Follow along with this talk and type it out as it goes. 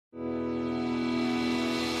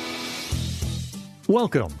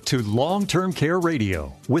Welcome to Long-Term Care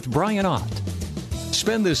Radio with Brian Ott.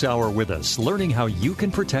 Spend this hour with us learning how you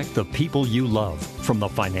can protect the people you love from the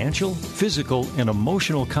financial, physical, and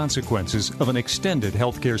emotional consequences of an extended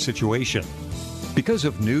healthcare situation. Because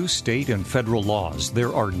of new state and federal laws,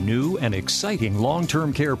 there are new and exciting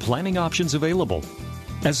long-term care planning options available.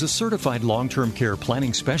 As a certified long-term care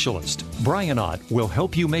planning specialist, Brian Ott will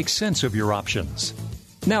help you make sense of your options.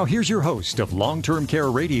 Now here's your host of Long-Term Care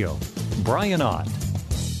Radio, Brian Ott.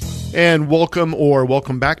 And welcome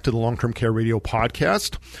back to the Long-Term Care Radio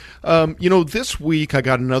podcast. This week I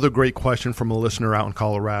got another great question from a listener out in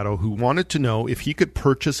Colorado who wanted to know if he could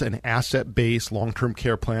purchase an asset-based long-term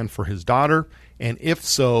care plan for his daughter, and if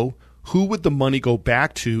so, who would the money go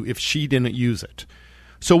back to if she didn't use it?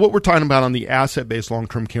 So what we're talking about on the asset-based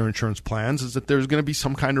long-term care insurance plans is that there's going to be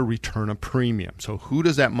some kind of return of premium. So who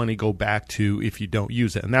does that money go back to if you don't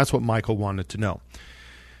use it? And that's what Michael wanted to know.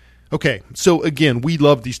 Okay, so again, we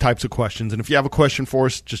love these types of questions. And if you have a question for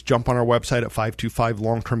us, just jump on our website at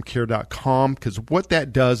 525longtermcare.com, because what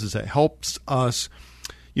that does is it helps us,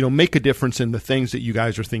 make a difference in the things that you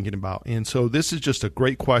guys are thinking about. And so this is just a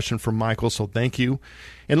great question from Michael, so thank you.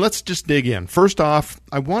 And let's just dig in. First off,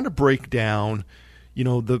 I want to break down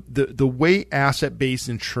the way asset-based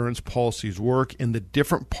insurance policies work and the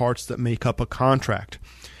different parts that make up a contract.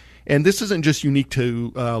 And this isn't just unique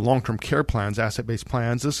to long-term care plans, asset-based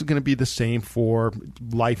plans. This is going to be the same for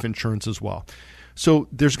life insurance as well. So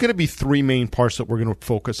there's going to be three main parts that we're going to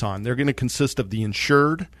focus on. They're going to consist of the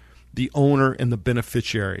insured, the owner, and the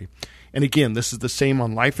beneficiary. And again, this is the same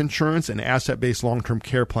on life insurance and asset-based long-term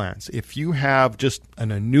care plans. If you have just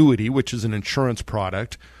an annuity, which is an insurance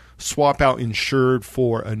product, swap out insured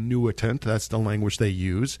for annuitant. That's the language they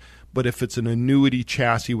use. But if it's an annuity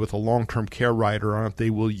chassis with a long-term care rider on it, they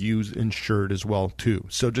will use insured as well too.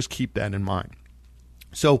 So just keep that in mind.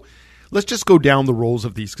 So let's just go down the roles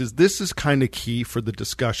of these, because this is kind of key for the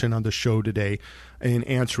discussion on the show today in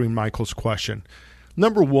answering Michael's question.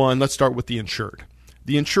 Number one, let's start with the insured.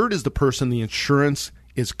 The insured is the person the insurance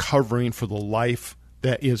is covering for the life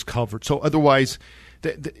that is covered. So otherwise,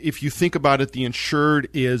 if you think about it, the insured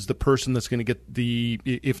is the person that's going to get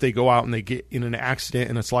if they go out and they get in an accident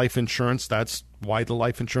and it's life insurance, that's why the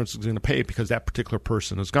life insurance is going to pay, because that particular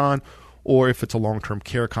person is gone. Or if it's a long-term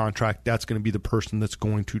care contract, that's going to be the person that's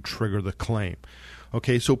going to trigger the claim.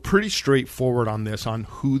 Okay, so pretty straightforward on this, on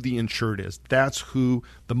who the insured is. That's who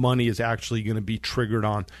the money is actually going to be triggered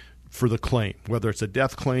on for the claim, whether it's a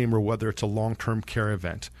death claim or whether it's a long-term care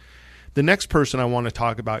event. The next person I want to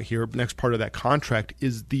talk about here, next part of that contract,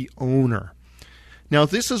 is the owner. Now,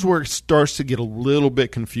 this is where it starts to get a little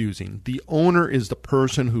bit confusing. The owner is the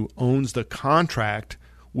person who owns the contract,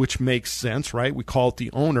 which makes sense, right? We call it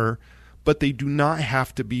the owner, but they do not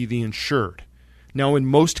have to be the insured. Now, in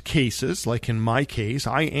most cases, like in my case,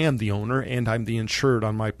 I am the owner and I'm the insured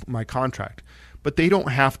on my contract, but they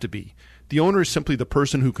don't have to be. The owner is simply the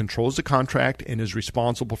person who controls the contract and is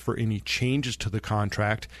responsible for any changes to the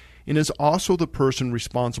contract, and is also the person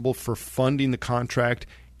responsible for funding the contract,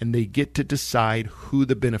 and they get to decide who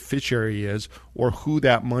the beneficiary is, or who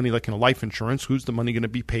that money, like in a life insurance, who's the money going to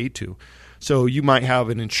be paid to. So you might have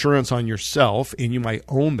an insurance on yourself and you might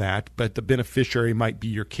own that, but the beneficiary might be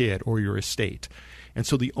your kid or your estate. And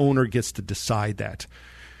so the owner gets to decide that.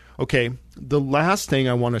 Okay, the last thing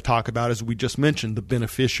I want to talk about is we just mentioned the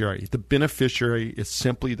beneficiary. The beneficiary is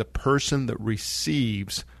simply the person that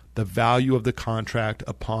receives the value of the contract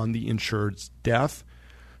upon the insured's death.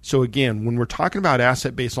 So again, when we're talking about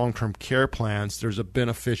asset-based long-term care plans, there's a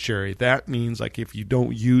beneficiary. That means like if you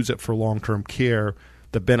don't use it for long-term care,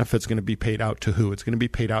 the benefit's going to be paid out to who? It's going to be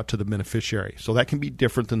paid out to the beneficiary. So that can be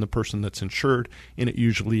different than the person that's insured, and it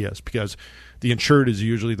usually is, because the insured is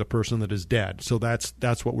usually the person that is dead. So that's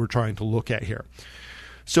what we're trying to look at here.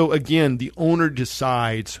 So again, the owner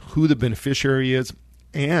decides who the beneficiary is,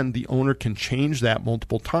 and the owner can change that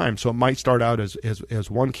multiple times. So it might start out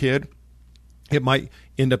as one kid. It might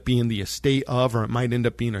end up being the estate of, or it might end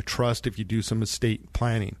up being a trust if you do some estate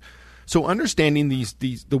planning. So understanding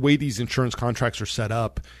the way these insurance contracts are set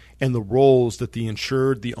up and the roles that the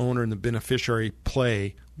insured, the owner, and the beneficiary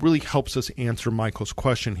play really helps us answer Michael's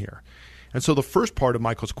question here. And so the first part of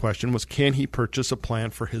Michael's question was, can he purchase a plan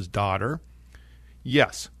for his daughter?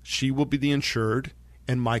 Yes, she will be the insured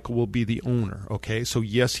and Michael will be the owner. Okay, so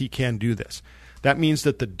yes, he can do this. That means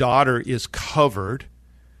that the daughter is covered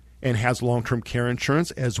and has long-term care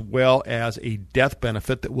insurance, as well as a death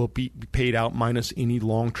benefit that will be paid out minus any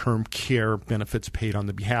long-term care benefits paid on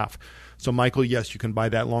the behalf. So Michael, yes, you can buy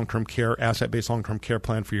that long-term care, asset-based long-term care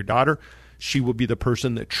plan for your daughter. She will be the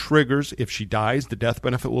person that triggers. If she dies, the death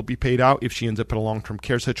benefit will be paid out. If she ends up in a long-term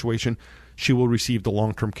care situation, she will receive the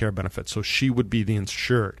long-term care benefit. So she would be the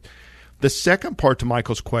insured. The second part to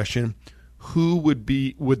Michael's question, who would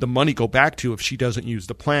the money go back to if she doesn't use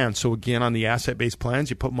the plan? So again, on the asset-based plans,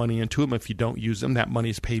 you put money into them. If you don't use them, that money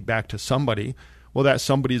is paid back to somebody. Well, that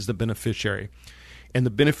somebody is the beneficiary. And the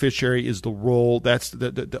beneficiary is the role, that's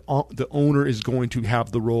the owner is going to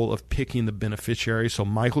have the role of picking the beneficiary. So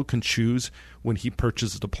Michael can choose when he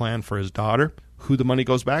purchases the plan for his daughter who the money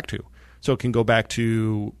goes back to. So it can go back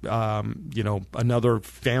to another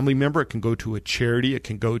family member. It can go to a charity. It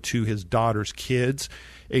can go to his daughter's kids.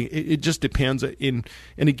 It just depends. And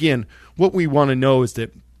again, what we want to know is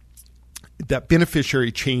that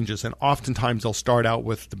beneficiary changes, and oftentimes they'll start out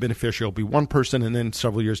with the beneficiary will be one person, and then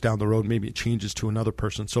several years down the road, maybe it changes to another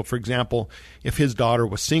person. So, for example, if his daughter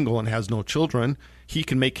was single and has no children, he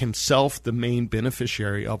can make himself the main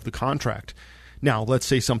beneficiary of the contract. Now, let's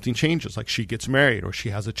say something changes, like she gets married or she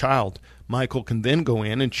has a child. Michael can then go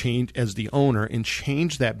in and change as the owner and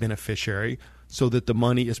change that beneficiary so that the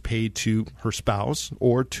money is paid to her spouse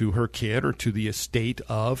or to her kid or to the estate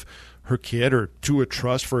of her kid or to a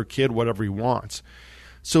trust for her kid, whatever he wants.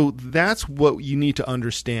 So that's what you need to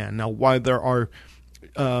understand. Now, why there are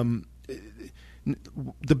the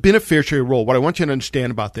beneficiary role, what I want you to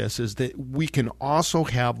understand about this is that we can also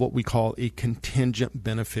have what we call a contingent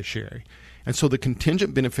beneficiary. And so the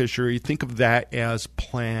contingent beneficiary, think of that as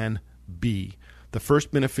Plan B. The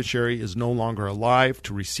first beneficiary is no longer alive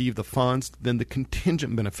to receive the funds, then the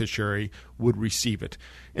contingent beneficiary would receive it.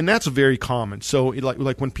 And that's very common. So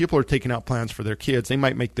like when people are taking out plans for their kids, they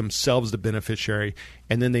might make themselves the beneficiary,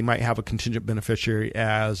 and then they might have a contingent beneficiary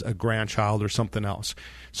as a grandchild or something else.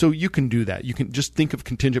 So you can do that. You can just think of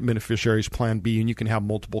contingent beneficiaries, Plan B, and you can have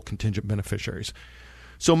multiple contingent beneficiaries.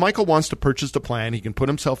 So Michael wants to purchase the plan. He can put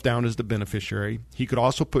himself down as the beneficiary. He could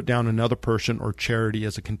also put down another person or charity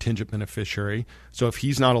as a contingent beneficiary. So if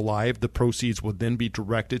he's not alive, the proceeds would then be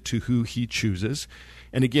directed to who he chooses.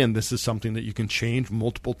 And again, this is something that you can change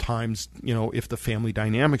multiple times, if the family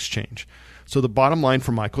dynamics change. So the bottom line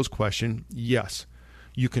for Michael's question, yes,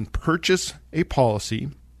 you can purchase a policy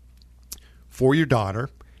for your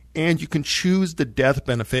daughter, and you can choose the death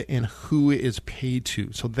benefit and who it is paid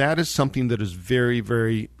to. So that is something that is very,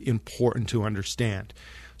 very important to understand.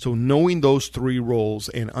 So knowing those three roles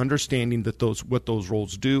and understanding that what those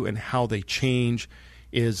roles do and how they change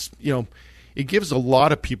is, it gives a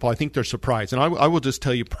lot of people, I think they're surprised. And I will just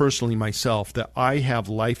tell you personally myself that I have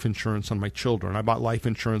life insurance on my children. I bought life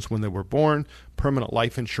insurance when they were born, permanent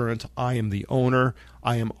life insurance. I am the owner.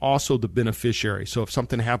 I am also the beneficiary. So if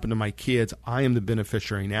something happened to my kids, I am the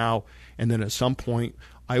beneficiary now. And then at some point,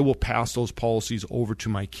 I will pass those policies over to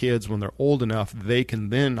my kids when they're old enough. I can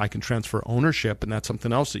transfer ownership. And that's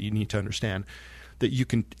something else that you need to understand. That you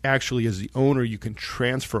can actually, as the owner, you can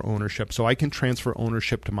transfer ownership. So I can transfer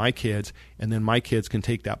ownership to my kids, and then my kids can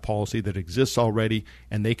take that policy that exists already,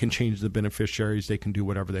 and they can change the beneficiaries. They can do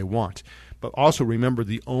whatever they want. But also remember,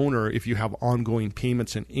 the owner, if you have ongoing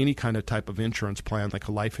payments in any kind of type of insurance plan, like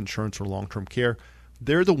a life insurance or long-term care,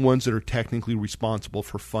 they're the ones that are technically responsible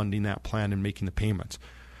for funding that plan and making the payments.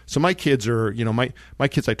 So my kids are, my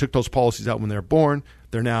kids, I took those policies out when they were born.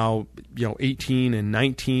 They're now, 18 and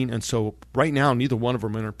 19. And so right now, neither one of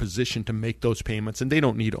them are in a position to make those payments, and they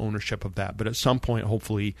don't need ownership of that. But at some point,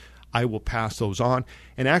 hopefully, I will pass those on.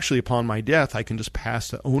 And actually, upon my death, I can just pass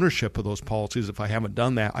the ownership of those policies. If I haven't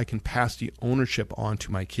done that, I can pass the ownership on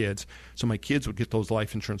to my kids. So my kids would get those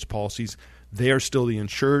life insurance policies. They are still the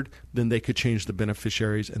insured. Then they could change the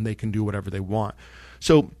beneficiaries, and they can do whatever they want.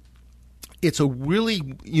 So it's a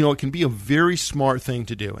really, it can be a very smart thing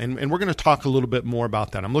to do. And we're going to talk a little bit more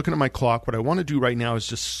about that. I'm looking at my clock. What I want to do right now is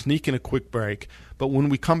just sneak in a quick break. But when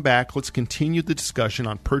we come back, let's continue the discussion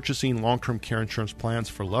on purchasing long-term care insurance plans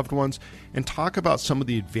for loved ones and talk about some of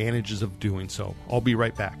the advantages of doing so. I'll be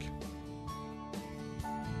right back.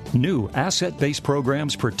 New asset-based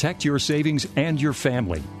programs protect your savings and your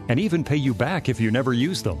family, and even pay you back if you never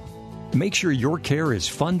use them. Make sure your care is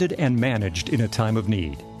funded and managed in a time of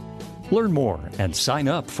need. Learn more and sign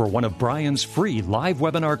up for one of Brian's free live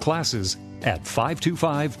webinar classes at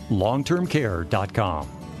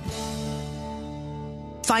 525longtermcare.com.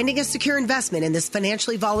 Finding a secure investment in this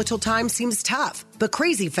financially volatile time seems tough, but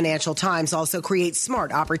crazy financial times also create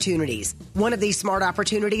smart opportunities. One of these smart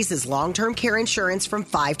opportunities is long-term care insurance from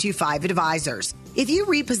 525 Advisors. If you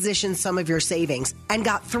reposition some of your savings and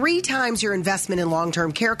got 3 times your investment in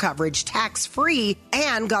long-term care coverage tax-free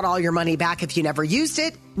and got all your money back if you never used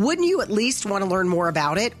it, wouldn't you at least want to learn more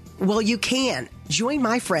about it? Well, you can. Join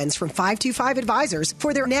my friends from 525 Advisors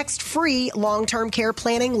for their next free long-term care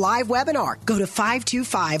planning live webinar. Go to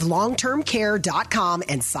 525longtermcare.com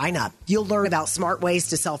and sign up. You'll learn about smart ways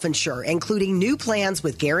to self-insure, including new plans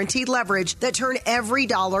with guaranteed leverage that turn every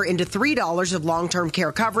dollar into $3 of long-term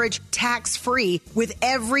care coverage tax-free, with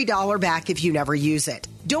every dollar back if you never use it.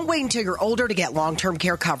 Don't wait until you're older to get long-term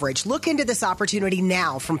care coverage. Look into this opportunity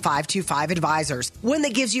now from 525 Advisors, one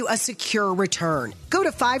that gives you a secure return. Go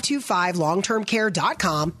to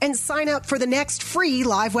 525longtermcare.com and sign up for the next free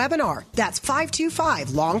live webinar. That's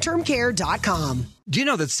 525longtermcare.com. Do you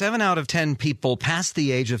know that 7 out of 10 people past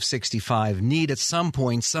the age of 65 need at some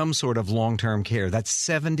point some sort of long-term care? That's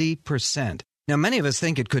 70%. Now, many of us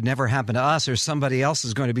think it could never happen to us or somebody else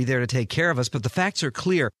is going to be there to take care of us, but the facts are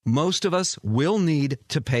clear. Most of us will need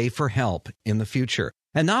to pay for help in the future.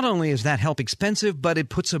 And not only is that help expensive, but it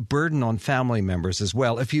puts a burden on family members as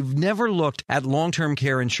well. If you've never looked at long-term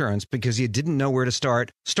care insurance because you didn't know where to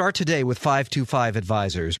start today with 525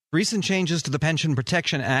 Advisors. Recent changes to the Pension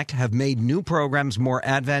Protection Act have made new programs more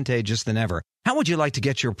advantageous than ever. How would you like to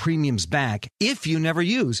get your premiums back if you never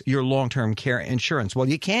use your long-term care insurance? Well,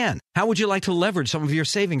 you can. How would you like to leverage some of your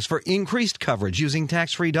savings for increased coverage using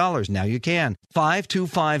tax-free dollars? Now you can.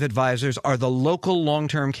 525 Advisors are the local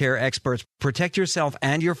long-term care experts. Protect yourself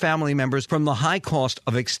and your family members from the high cost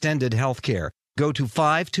of extended health care. Go to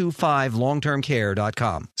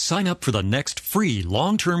 525longtermcare.com. Sign up for the next free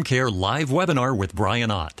long-term care live webinar with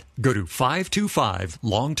Brian Ott. Go to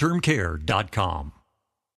 525longtermcare.com.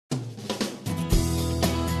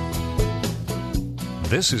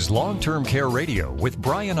 This is Long-Term Care Radio with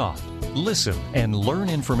Brian Ott. Listen and learn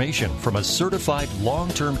information from a certified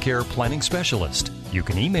long-term care planning specialist. You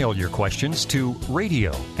can email your questions to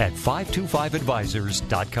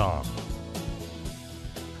radio@525advisors.com.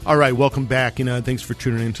 All right, welcome back, and thanks for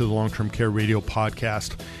tuning into the Long-Term Care Radio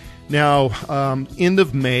podcast. Now, end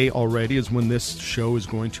of May already is when this show is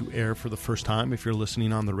going to air for the first time if you're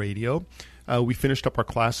listening on the radio. We finished up our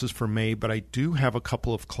classes for May, but I do have a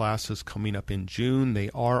couple of classes coming up in June. They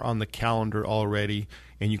are on the calendar already,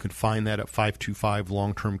 and you can find that at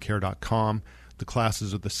 525longtermcare.com. The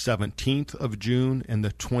classes are the 17th of June and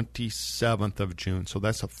the 27th of June. So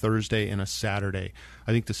that's a Thursday and a Saturday.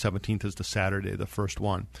 I think the 17th is the Saturday, the first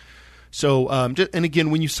one. So, and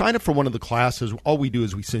again, when you sign up for one of the classes, all we do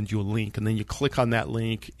is we send you a link, and then you click on that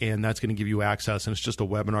link, and that's going to give you access, and it's just a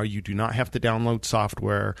webinar. You do not have to download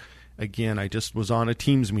software. Again, I just was on a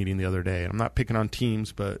Teams meeting the other day. I'm not picking on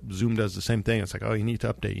Teams, but Zoom does the same thing. It's like, oh, you need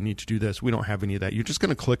to update. You need to do this. We don't have any of that. You're just going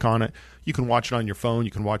to click on it. You can watch it on your phone.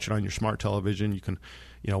 You can watch it on your smart television. You can,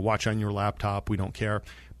 watch on your laptop. We don't care.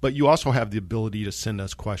 But you also have the ability to send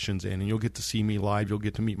us questions in, and you'll get to see me live. You'll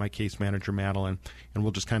get to meet my case manager, Madeline, and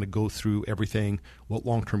we'll just kind of go through everything, what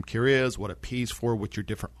long-term care is, what it pays for, what your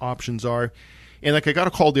different options are. And like I got a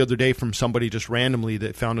call the other day from somebody just randomly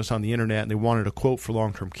that found us on the internet, and they wanted a quote for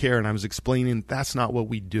long-term care, and I was explaining that's not what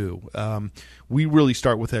we do. We really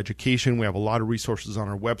start with education. We have a lot of resources on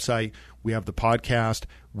our website. We have the podcast.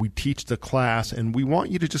 We teach the class, and we want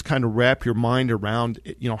you to just kind of wrap your mind around,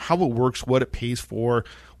 how it works, what it pays for,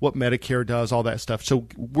 what Medicare does, all that stuff. So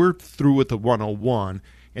we're through with the 101.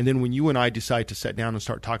 And then when you and I decide to sit down and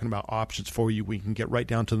start talking about options for you, we can get right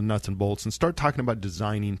down to the nuts and bolts and start talking about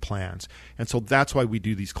designing plans. And so that's why we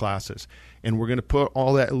do these classes. And we're going to put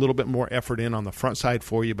all that a little bit more effort in on the front side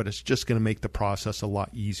for you, but it's just going to make the process a lot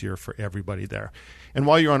easier for everybody there. And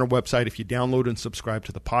while you're on our website, if you download and subscribe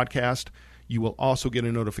to the podcast, you will also get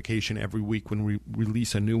a notification every week when we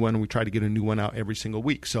release a new one. We try to get a new one out every single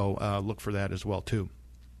week. So look for that as well, too.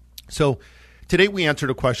 So today we answered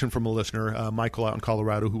a question from a listener, Michael out in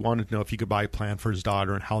Colorado, who wanted to know if he could buy a plan for his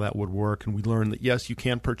daughter and how that would work. And we learned that, yes, you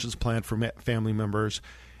can purchase a plan for family members,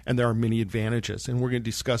 and there are many advantages. And we're going to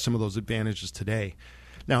discuss some of those advantages today.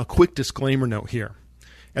 Now, a quick disclaimer note here.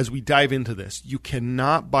 As we dive into this, you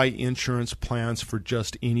cannot buy insurance plans for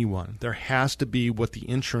just anyone. There has to be what the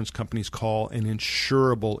insurance companies call an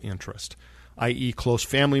insurable interest, i.e. close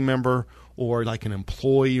family member or like an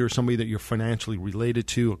employee or somebody that you're financially related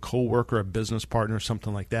to, a coworker, a business partner,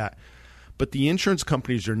 something like that. But the insurance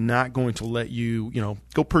companies are not going to let you,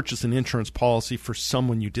 go purchase an insurance policy for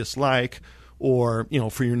someone you dislike or,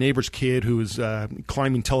 for your neighbor's kid who is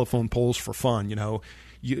climbing telephone poles for fun,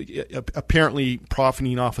 apparently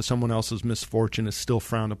profiting off of someone else's misfortune is still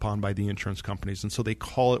frowned upon by the insurance companies. And so they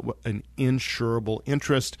call it an insurable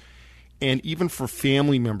interest. And even for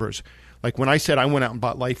family members, like when I said I went out and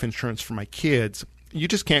bought life insurance for my kids, you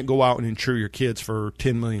just can't go out and insure your kids for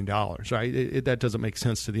 $10 million, right? That doesn't make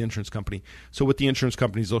sense to the insurance company. So what the insurance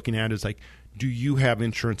company is looking at is like, do you have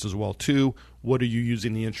insurance as well too? What are you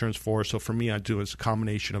using the insurance for? So for me, I do is a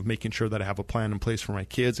combination of making sure that I have a plan in place for my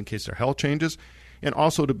kids in case their health changes, and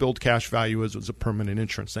also to build cash value as a permanent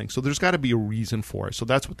insurance thing. So there's got to be a reason for it. So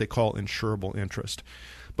that's what they call insurable interest.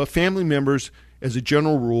 But family members, as a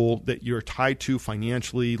general rule that you're tied to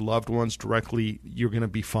financially, loved ones directly, you're going to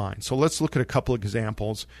be fine. So let's look at a couple of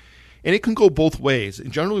examples. And it can go both ways.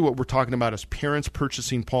 And generally what we're talking about is parents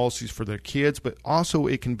purchasing policies for their kids, but also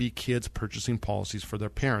it can be kids purchasing policies for their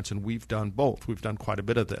parents. And we've done both. We've done quite a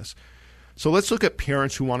bit of this. So let's look at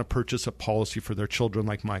parents who want to purchase a policy for their children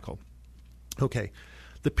like Michael. Okay,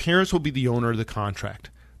 the parents will be the owner of the contract.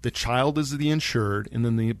 The child is the insured, and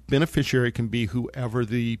then the beneficiary can be whoever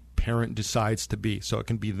the parent decides to be. So it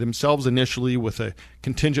can be themselves initially with a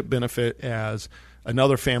contingent benefit as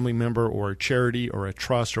another family member or a charity or a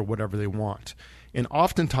trust or whatever they want. And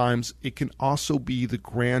oftentimes it can also be the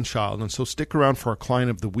grandchild. And so stick around for our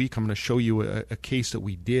client of the week. I'm going to show you a case that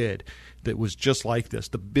we did that was just like this.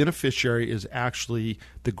 The beneficiary is actually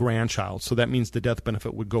the grandchild. So that means the death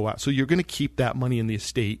benefit would go out. So you're going to keep that money in the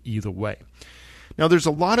estate either way. Now, there's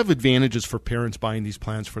a lot of advantages for parents buying these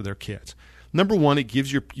plans for their kids. Number one, it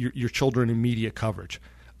gives your children immediate coverage.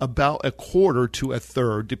 About a quarter to a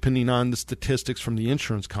third, depending on the statistics from the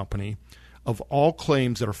insurance company, of all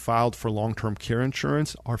claims that are filed for long-term care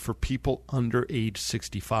insurance are for people under age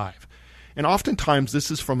 65. And oftentimes this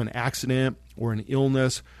is from an accident or an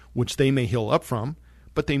illness, which they may heal up from,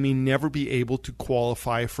 but they may never be able to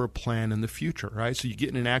qualify for a plan in the future, right? So you get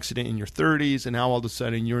in an accident in your 30s, and now all of a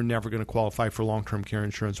sudden you're never going to qualify for long-term care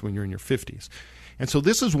insurance when you're in your 50s. And so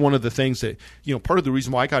this is one of the things that, part of the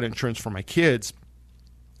reason why I got insurance for my kids,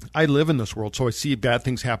 I live in this world, so I see bad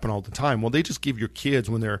things happen all the time. Well, they just give your kids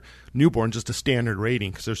when they're newborn just a standard rating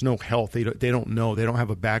because there's no health. They don't know. They don't have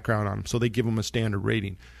a background on them, so they give them a standard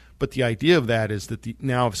rating. But the idea of that is that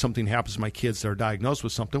now if something happens to my kids that are diagnosed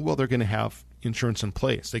with something, well, they're going to have insurance in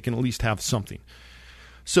place. They can at least have something.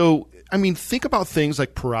 So, think about things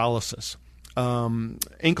like paralysis,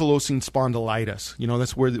 ankylosing spondylitis.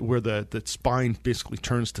 That's where the spine basically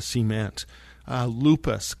turns to cement.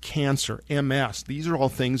 Lupus, cancer, MS. These are all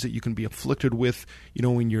things that you can be afflicted with,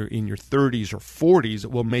 in your 30s or 40s that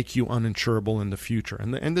will make you uninsurable in the future.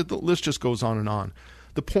 And the list just goes on and on.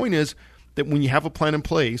 The point is that when you have a plan in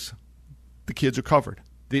place, the kids are covered.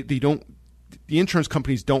 The insurance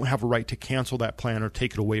companies don't have a right to cancel that plan or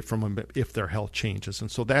take it away from them if their health changes. And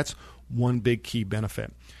so that's one big key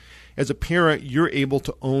benefit. As a parent, you're able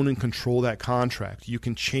to own and control that contract. You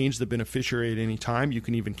can change the beneficiary at any time. You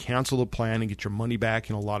can even cancel the plan and get your money back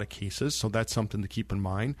in a lot of cases. So that's something to keep in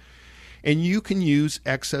mind. And you can use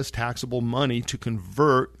excess taxable money to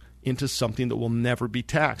convert into something that will never be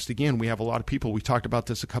taxed. Again, we have a lot of people, we talked about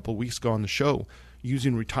this a couple of weeks ago on the show,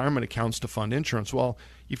 using retirement accounts to fund insurance. Well,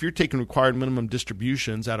 if you're taking required minimum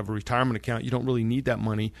distributions out of a retirement account, you don't really need that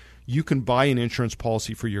money. You can buy an insurance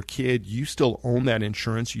policy for your kid. You still own that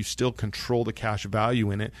insurance. You still control the cash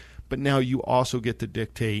value in it. But now you also get to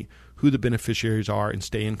dictate who the beneficiaries are and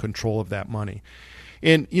stay in control of that money.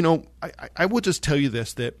 And, I will just tell you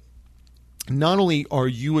this, that not only are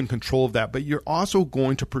you in control of that, but you're also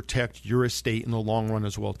going to protect your estate in the long run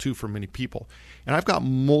as well, too, for many people. And I've got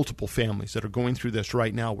multiple families that are going through this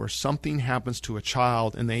right now where something happens to a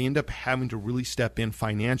child and they end up having to really step in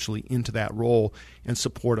financially into that role and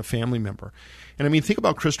support a family member. And think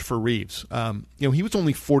about Christopher Reeves. He was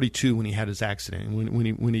only 42 when he had his accident,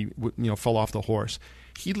 when he fell off the horse.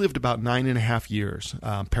 He lived about 9.5 years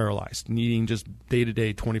paralyzed, needing just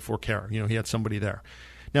day-to-day 24 care. He had somebody there.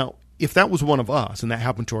 Now, if that was one of us and that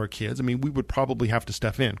happened to our kids, we would probably have to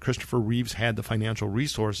step in. Christopher Reeves had the financial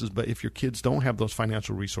resources, but if your kids don't have those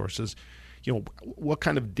financial resources, what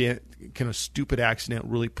kind of dent can a stupid accident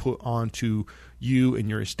really put onto you and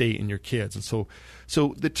your estate and your kids? And so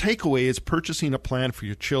the takeaway is purchasing a plan for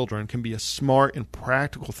your children can be a smart and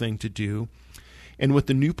practical thing to do. And with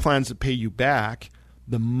the new plans that pay you back,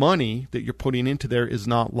 the money that you're putting into there is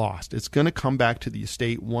not lost. It's going to come back to the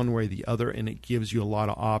estate one way or the other, and it gives you a lot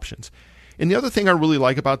of options. And the other thing I really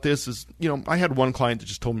like about this is, I had one client that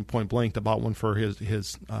just told me point blank about one for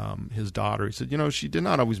his daughter. He said, she did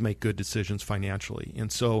not always make good decisions financially.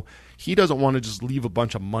 And so he doesn't want to just leave a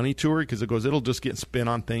bunch of money to her because it'll just get spent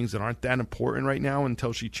on things that aren't that important right now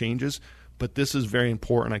until she changes. But this is very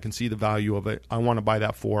important. I can see the value of it. I want to buy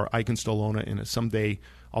that for her. I can still own it. And someday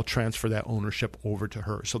I'll transfer that ownership over to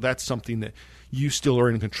her. So that's something that you still are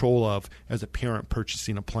in control of as a parent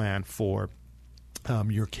purchasing a plan for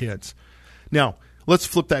your kids. Now, let's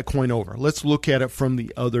flip that coin over. Let's look at it from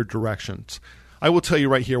the other directions. I will tell you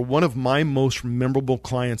right here, one of my most memorable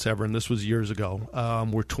clients ever, and this was years ago,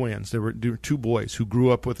 were twins. They were two boys who grew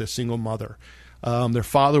up with a single mother. Their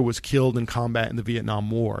father was killed in combat in the Vietnam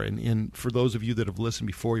War. And for those of you that have listened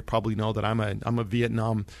before, you probably know that I'm a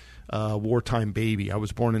Vietnam wartime baby. I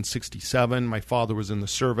was born in 1967. My father was in the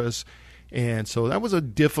service. And so that was a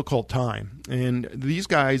difficult time. And these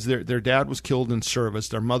guys, their dad was killed in service.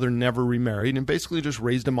 Their mother never remarried and basically just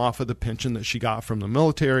raised them off of the pension that she got from the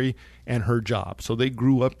military and her job. So they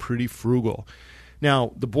grew up pretty frugal.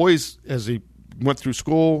 Now, the boys, as they went through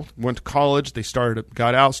school, went to college, they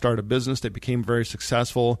got out, started a business. They became very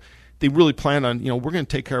successful. They really planned on, we're going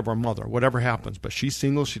to take care of our mother, whatever happens. But she's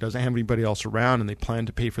single. She doesn't have anybody else around, and they plan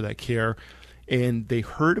to pay for that care. And they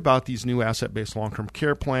heard about these new asset-based long-term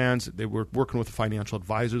care plans. They were working with a financial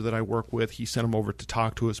advisor that I work with. He sent them over to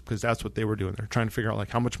talk to us because that's what they were doing. They're trying to figure out,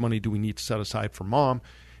 how much money do we need to set aside for mom?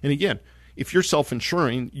 And again, if you're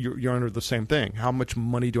self-insuring, you're under the same thing. How much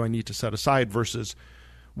money do I need to set aside versus,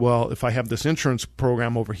 well, if I have this insurance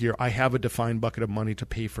program over here, I have a defined bucket of money to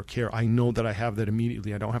pay for care. I know that I have that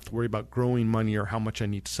immediately. I don't have to worry about growing money or how much I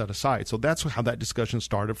need to set aside. So that's how that discussion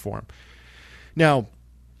started for him. Now,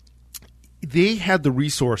 they had the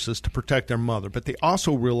resources to protect their mother, but they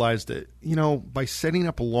also realized that, by setting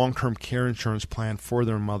up a long-term care insurance plan for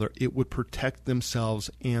their mother, it would protect themselves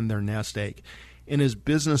and their nest egg. And as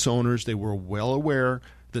business owners, they were well aware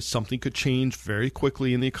that something could change very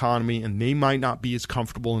quickly in the economy, and they might not be as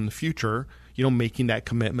comfortable in the future, making that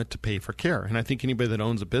commitment to pay for care. And I think anybody that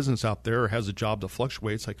owns a business out there or has a job that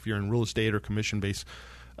fluctuates, like if you're in real estate or commission-based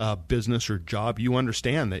business or job, you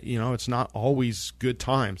understand that, it's not always good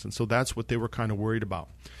times. And so that's what they were kind of worried about.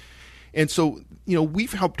 And so,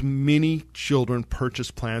 we've helped many children purchase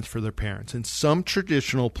plans for their parents, and some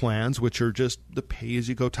traditional plans, which are just the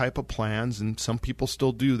pay-as-you-go type of plans, and some people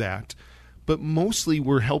still do that. But mostly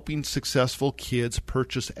we're helping successful kids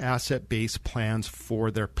purchase asset-based plans for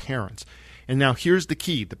their parents. And now here's the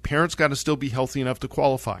key. The parents got to still be healthy enough to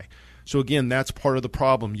qualify. So again, that's part of the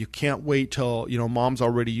problem. You can't wait till, mom's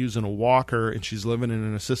already using a walker and she's living in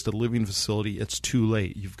an assisted living facility. It's too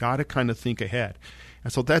late. You've got to kind of think ahead.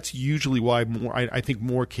 And so that's usually why I think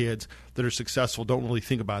more kids that are successful don't really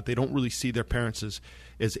think about it. They don't really see their parents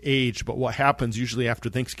as aged. But what happens usually after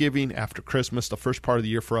Thanksgiving, after Christmas, the first part of the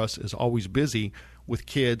year for us is always busy with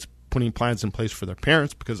kids putting plans in place for their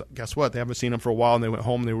parents, because guess what? They haven't seen them for a while, and they went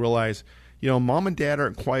home and they realized, mom and dad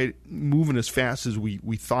aren't quite moving as fast as we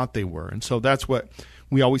thought they were. And so that's what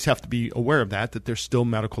we always have to be aware of, that there's still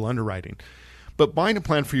medical underwriting. But buying a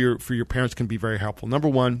plan for your parents can be very helpful. Number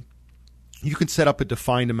one, you can set up a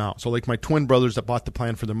defined amount. So like my twin brothers that bought the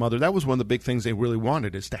plan for their mother, that was one of the big things they really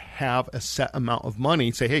wanted, is to have a set amount of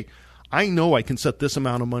money. Say, hey, I know I can set this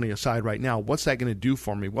amount of money aside right now. What's that going to do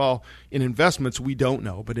for me? Well, in investments, we don't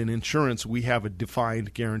know. But in insurance, we have a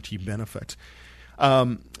defined guaranteed benefit.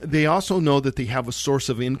 They also know that they have a source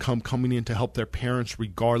of income coming in to help their parents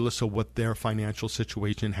regardless of what their financial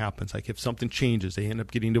situation happens. Like if something changes, they end up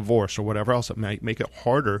getting divorced or whatever else, it might make it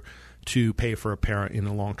harder to pay for a parent in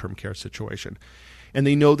a long-term care situation. And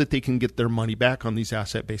they know that they can get their money back on these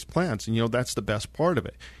asset-based plans. And, that's the best part of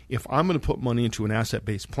it. If I'm going to put money into an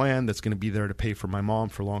asset-based plan that's going to be there to pay for my mom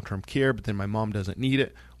for long-term care, but then my mom doesn't need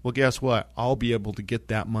it, well, guess what? I'll be able to get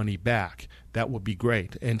that money back. That would be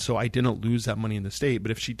great. And so I didn't lose that money in the state. But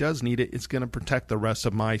if she does need it, it's going to protect the rest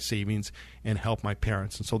of my savings and help my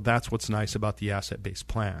parents. And so that's what's nice about the asset-based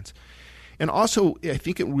plans. And also, I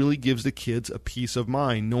think it really gives the kids a peace of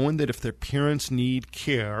mind, knowing that if their parents need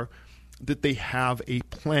care, that they have a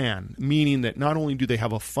plan, meaning that not only do they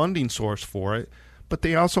have a funding source for it, but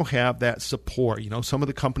they also have that support. Some of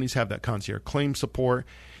the companies have that concierge claim support,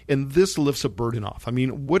 and this lifts a burden off. I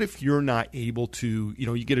mean, what if you're not able to,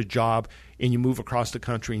 you get a job and you move across the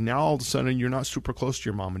country, and now all of a sudden you're not super close to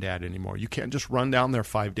your mom and dad anymore. You can't just run down there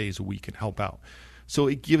 5 days a week and help out. So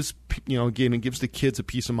it gives, it gives the kids a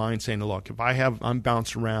peace of mind saying, look, if I'm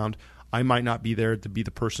bounced around, I might not be there to be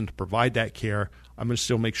the person to provide that care. I'm going to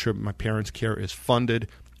still make sure my parents' care is funded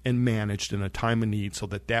and managed in a time of need, so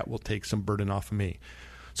that will take some burden off of me.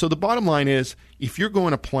 So the bottom line is, if you're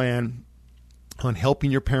going to plan on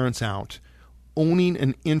helping your parents out, owning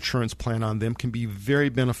an insurance plan on them can be very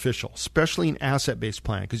beneficial, especially an asset-based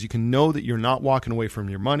plan, because you can know that you're not walking away from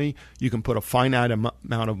your money. You can put a finite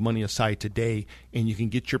amount of money aside today, and you can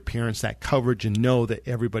get your parents that coverage and know that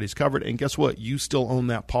everybody's covered. And guess what? You still own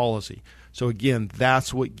that policy. So again,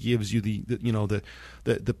 that's what gives you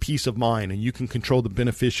the peace of mind, and you can control the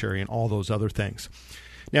beneficiary and all those other things.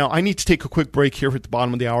 Now, I need to take a quick break here at the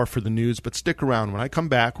bottom of the hour for the news, but stick around. When I come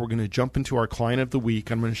back, we're going to jump into our client of the week.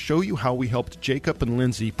 I'm going to show you how we helped Jacob and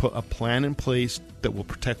Lindsay put a plan in place that will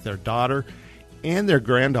protect their daughter and their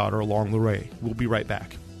granddaughter along the way. We'll be right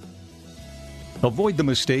back. Avoid the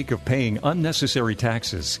mistake of paying unnecessary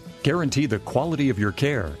taxes, guarantee the quality of your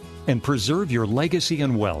care, and preserve your legacy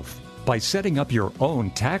and wealth by setting up your own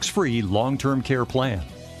tax-free long-term care plan.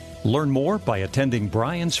 Learn more by attending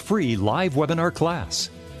Brian's free live webinar class.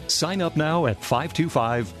 Sign up now at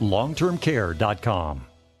 525longtermcare.com.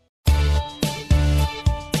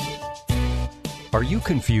 Are you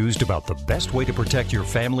confused about the best way to protect your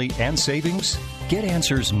family and savings? Get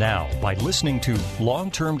answers now by listening to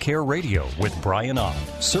Long-Term Care Radio with Brian Ott,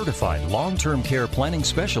 certified long-term care planning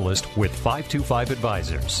specialist with 525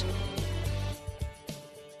 Advisors.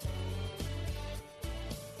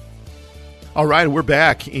 All right, we're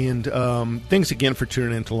back, and thanks again for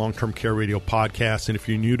tuning in to Long-Term Care Radio Podcast. And if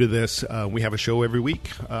you're new to this, we have a show every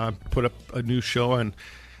week, put up a new show, and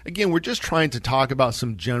again, we're just trying to talk about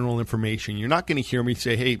some general information. You're not going to hear me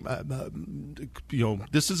say, hey,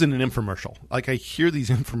 this isn't an infomercial. Like, I hear these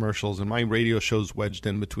infomercials, and my radio show's wedged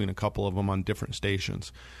in between a couple of them on different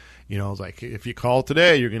stations. You know, it's like, if you call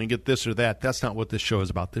today, you're going to get this or that. That's not what this show is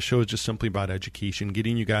about. This show is just simply about education,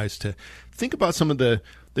 getting you guys to think about some of the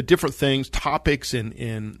different things, topics,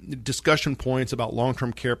 and discussion points about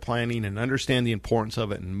long-term care planning, and understand the importance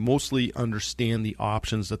of it, and mostly understand the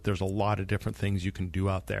options, that there's a lot of different things you can do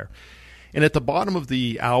out there. And at the bottom of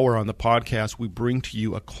the hour on the podcast, we bring to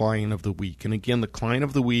you a client of the week. And again, the client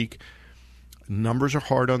of the week, numbers are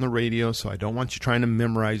hard on the radio, so I don't want you trying to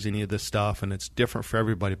memorize any of this stuff, and it's different for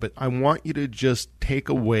everybody. But I want you to just take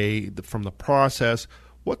away from the process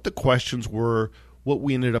what the questions were, what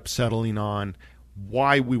we ended up settling on,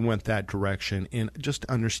 why we went that direction, and just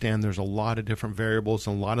understand there's a lot of different variables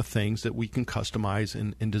and a lot of things that we can customize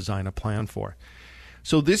and design a plan for.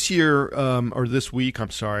 So this year, or this week,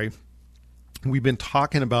 we've been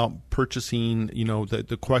talking about purchasing.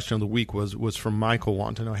 The question of the week was from Michael,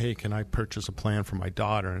 wanting to know, hey, can I purchase a plan for my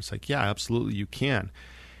daughter? And it's like, yeah, absolutely you can.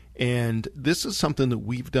 And this is something that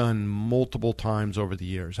we've done multiple times over the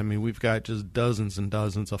years. I mean, we've got just dozens and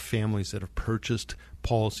dozens of families that have purchased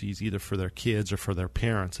policies either for their kids or for their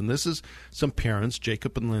parents. And this is some parents,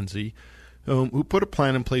 Jacob and Lindsay, who put a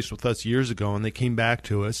plan in place with us years ago, and they came back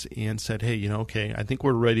to us and said, hey, okay, I think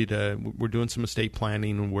we're ready we're doing some estate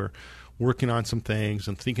planning, and we're working on some things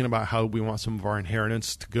and thinking about how we want some of our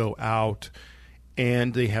inheritance to go out.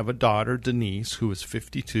 And they have a daughter, Denise, who is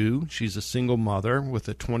 52. She's a single mother with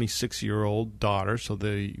a 26-year-old daughter. So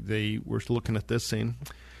they were looking at this saying,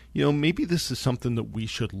 maybe this is something that we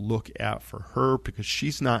should look at for her, because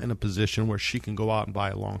she's not in a position where she can go out and buy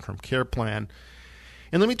a long-term care plan.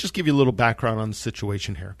 And let me just give you a little background on the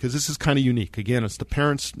situation here, because this is kind of unique. Again, it's the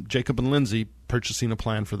parents, Jacob and Lindsay, purchasing a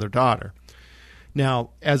plan for their daughter. Now,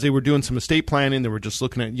 as they were doing some estate planning, they were just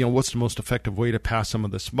looking at, what's the most effective way to pass some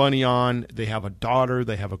of this money on. They have a daughter,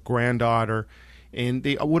 they have a granddaughter, and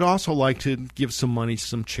they would also like to give some money to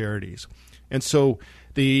some charities. And so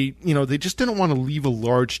they just didn't want to leave a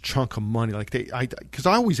large chunk of money. Because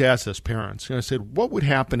I always ask this parents, I said, what would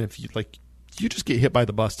happen if you just get hit by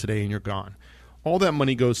the bus today and you're gone? All that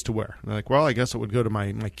money goes to where? And they're like, well, I guess it would go to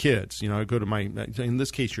my kids. It would go to in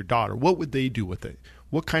this case, your daughter. What would they do with it?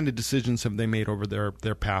 What kind of decisions have they made over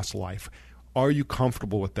their past life? Are you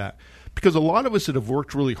comfortable with that? Because a lot of us that have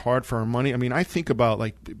worked really hard for our money, I mean, I think about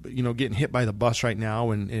getting hit by the bus right now,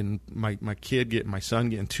 and my son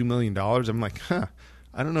getting $2 million. I'm like,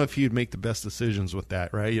 I don't know if you'd make the best decisions with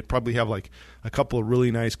that, right? You'd probably have a couple of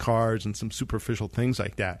really nice cars and some superficial things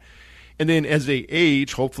like that. And then as they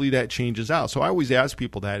age, hopefully that changes out. So I always ask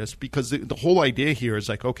people that. It's because the whole idea here is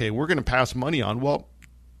okay, we're going to pass money on. Well,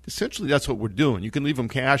 essentially that's what we're doing. You can leave them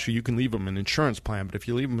cash, or you can leave them an insurance plan. But if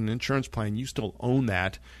you leave them an insurance plan, you still own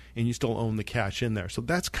that, and you still own the cash in there. So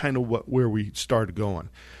that's kind of where we started going.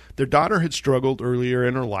 Their daughter had struggled earlier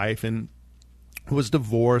in her life and was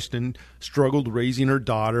divorced and struggled raising her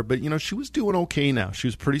daughter. But, she was doing okay now. She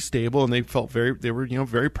was pretty stable, and they were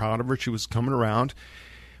very proud of her. She was coming around.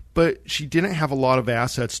 But she didn't have a lot of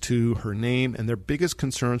assets to her name, and their biggest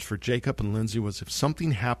concerns for Jacob and Lindsay was if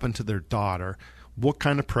something happened to their daughter, what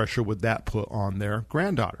kind of pressure would that put on their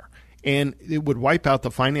granddaughter? And it would wipe out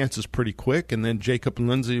the finances pretty quick. And then Jacob and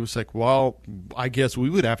Lindsay was like, well, I guess we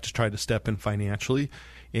would have to try to step in financially,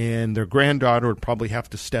 and their granddaughter would probably have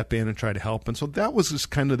to step in and try to help. And so that was just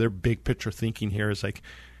kind of their big picture thinking here, is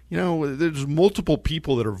there's multiple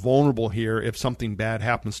people that are vulnerable here if something bad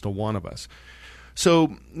happens to one of us.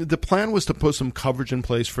 So the plan was to put some coverage in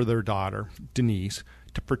place for their daughter, Denise,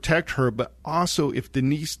 to protect her, but also if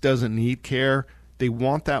Denise doesn't need care, they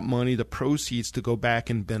want that money, the proceeds, to go back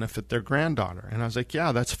and benefit their granddaughter. And I was like,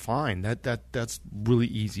 yeah, that's fine. That's really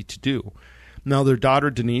easy to do. Now, their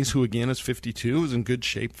daughter, Denise, who again is 52, is in good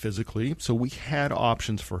shape physically, so we had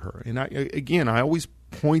options for her. And I always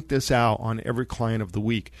point this out on every client of the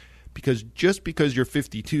week, because just because you're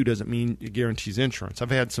 52 doesn't mean it guarantees insurance.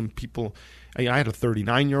 I've had some people, I had a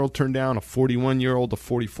 39-year-old turn down, a 41-year-old, a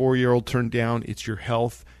 44-year-old turn down. It's your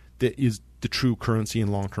health that is the true currency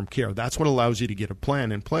in long-term care. That's what allows you to get a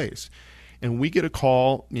plan in place. And we get a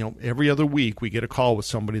call, every other week we get a call with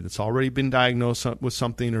somebody that's already been diagnosed with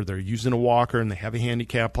something, or they're using a walker and they have a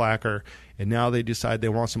handicap placard, and now they decide they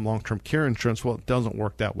want some long-term care insurance. Well, it doesn't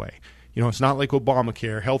work that way. It's not like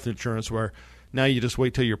Obamacare, health insurance, where now you just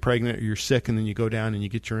wait till you're pregnant or you're sick and then you go down and you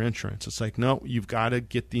get your insurance. It's like, no, you've got to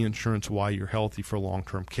get the insurance while you're healthy for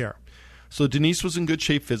long-term care. So Denise was in good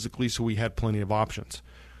shape physically, so we had plenty of options.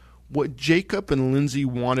 What Jacob and Lindsay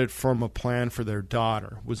wanted from a plan for their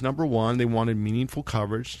daughter was, number one, they wanted meaningful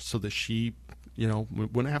coverage so that she,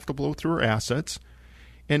 wouldn't have to blow through her assets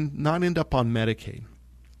and not end up on Medicaid.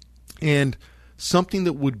 And something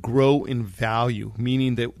that would grow in value,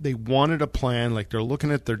 meaning that they wanted a plan, like they're looking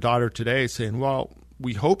at their daughter today saying, well,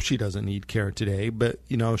 we hope she doesn't need care today, but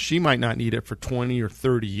she might not need it for 20 or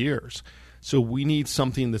 30 years. So we need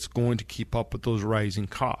something that's going to keep up with those rising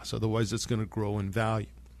costs. Otherwise, it's going to grow in value.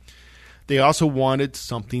 They also wanted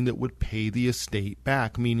something that would pay the estate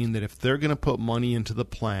back, meaning that if they're going to put money into the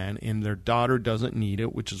plan and their daughter doesn't need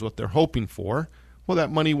it, which is what they're hoping for, well,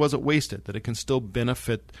 that money wasn't wasted, that it can still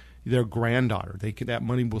benefit their granddaughter. That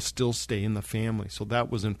money will still stay in the family. So that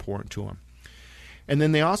was important to them. And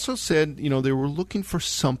then they also said, they were looking for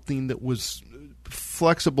something that was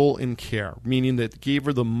flexible in care, meaning that gave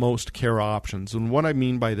her the most care options. And what I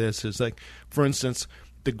mean by this is, like, for instance,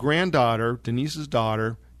 the granddaughter, Denise's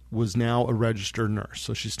daughter, was now a registered nurse.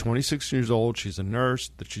 So she's 26 years old. She's a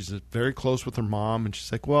nurse, that she's very close with her mom. And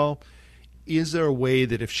she's like, well, is there a way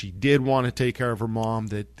that if she did want to take care of her mom,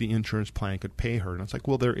 that the insurance plan could pay her? And it's like,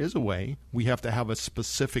 well, there is a way. We have to have a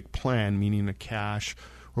specific plan, meaning a cash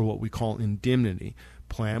or what we call indemnity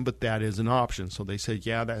plan, but that is an option. So they said,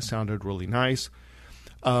 yeah, that sounded really nice.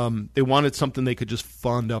 They wanted something they could just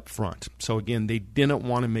fund up front. So again, they didn't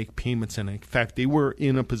want to make payments. And in fact, they were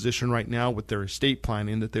in a position right now with their estate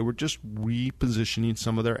planning that they were just repositioning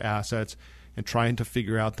some of their assets and trying to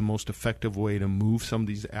figure out the most effective way to move some of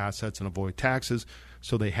these assets and avoid taxes.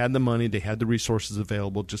 So they had the money, they had the resources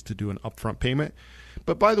available just to do an upfront payment.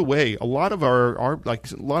 But by the way, a lot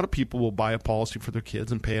of people will buy a policy for their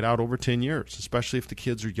kids and pay it out over 10 years, especially if the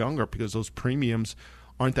kids are younger, because those premiums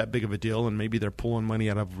aren't that big of a deal, and maybe they're pulling money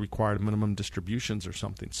out of required minimum distributions or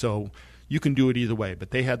something. So you can do it either way,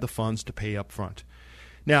 but they had the funds to pay up front.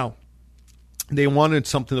 Now, they wanted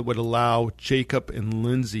something that would allow Jacob and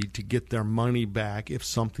Lindsay to get their money back if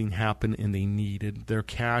something happened and they needed their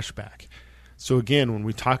cash back. So again, when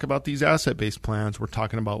we talk about these asset-based plans, we're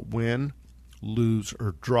talking about win, lose,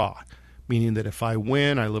 or draw. Meaning that if I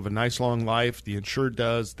win, I live a nice long life. The insured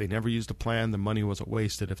does. They never used a plan. The money wasn't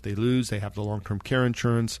wasted. If they lose, they have the long-term care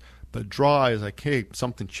insurance. But draw is like, hey,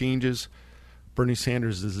 something changes. Bernie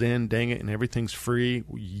Sanders is in, dang it, and everything's free.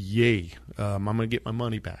 Yay. I'm going to get my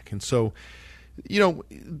money back. And so,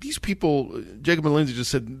 these people, Jacob and Lindsay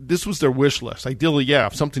just said this was their wish list. Ideally, yeah,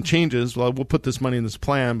 if something changes, well, we'll put this money in this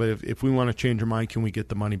plan. But if we want to change our mind, can we get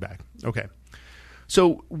the money back? Okay.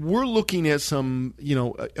 So we're looking at some,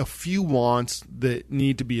 a few wants that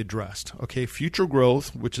need to be addressed. Okay, future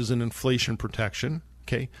growth, which is an inflation protection.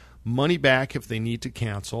 Okay, money back if they need to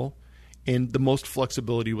cancel, and the most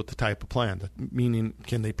flexibility with the type of plan. Meaning,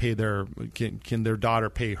 can they pay can their daughter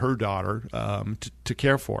pay her daughter to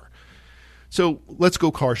care for? So let's go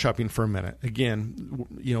car shopping for a minute. Again,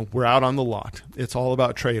 we're out on the lot. It's all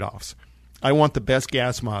about trade-offs. I want the best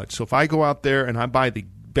gas mileage. So if I go out there and I buy the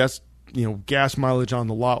best gas mileage on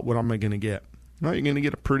the lot, what am I going to get? Well, you're going to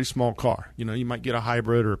get a pretty small car. You might get a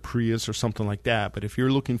hybrid or a Prius or something like that. But if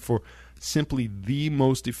you're looking for simply the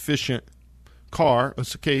most efficient car,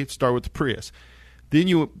 it's okay, start with the Prius. Then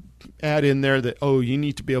you add in there that, you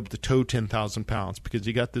need to be able to tow 10,000 pounds because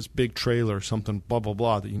you got this big trailer or something, blah, blah,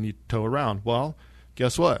 blah, that you need to tow around. Well,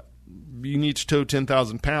 guess what? You need to tow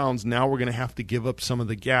 10,000 pounds. Now we're going to have to give up some of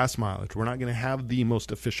the gas mileage. We're not going to have the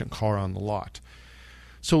most efficient car on the lot.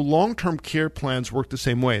 So long-term care plans work the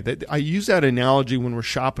same way. I use that analogy when we're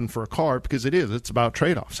shopping for a car because it's about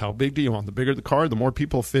trade-offs. How big do you want? The bigger the car, the more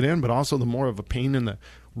people fit in, but also the more of a pain in the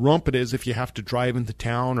rump it is if you have to drive into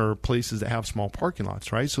town or places that have small parking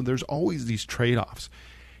lots, right? So there's always these trade-offs.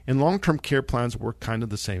 And long-term care plans work kind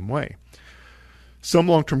of the same way. Some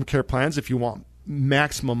long-term care plans, if you want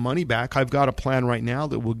maximum money back, I've got a plan right now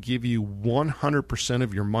that will give you 100%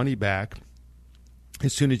 of your money back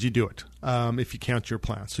as soon as you do it. if you count your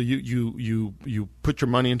plan. So you put your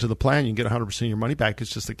money into the plan, you get 100% of your money back.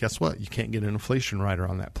 It's just that, guess what? You can't get an inflation rider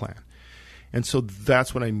on that plan. And so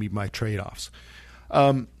that's what I mean by trade-offs.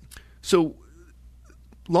 So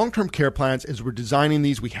long-term care plans, as we're designing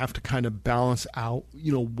these, we have to kind of balance out,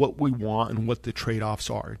 what we want and what the trade-offs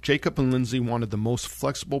are. Jacob and Lindsay wanted the most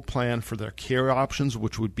flexible plan for their care options,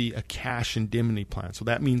 which would be a cash indemnity plan. So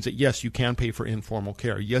that means that, yes, you can pay for informal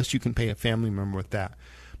care. Yes, you can pay a family member with that.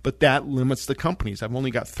 But that limits the companies. I've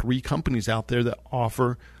only got 3 companies out there that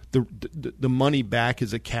offer the money back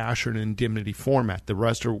as a cash or an indemnity format. The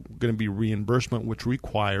rest are going to be reimbursement, which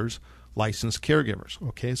requires licensed caregivers.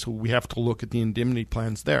 Okay, so we have to look at the indemnity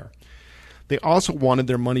plans there. They also wanted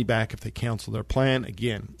their money back if they cancel their plan.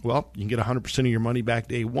 Again, well, you can get 100% of your money back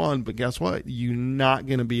day one, but guess what? You're not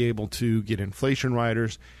going to be able to get inflation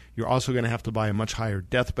riders. You're also going to have to buy a much higher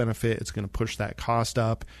death benefit. It's going to push that cost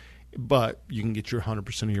up, but you can get your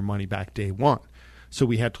 100% of your money back day one. So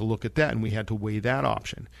we had to look at that, and we had to weigh that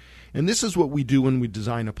option. And this is what we do when we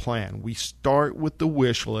design a plan. We start with the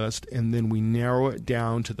wish list, and then we narrow it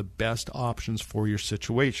down to the best options for your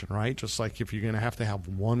situation, right? Just like if you're going to have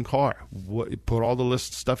one car, put all the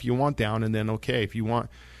list stuff you want down, and then, okay, if you want,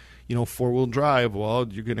 four-wheel drive, well,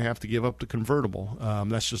 you're going to have to give up the convertible.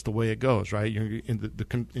 That's just the way it goes, right? You're in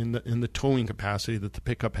the towing capacity that the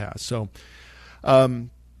pickup has. So,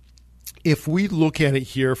 if we look at it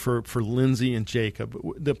here for Lindsay and Jacob,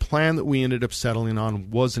 the plan that we ended up settling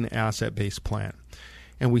on was an asset-based plan.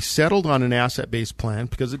 And we settled on an asset-based plan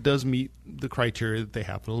because it does meet the criteria that they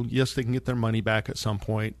have. Yes, they can get their money back at some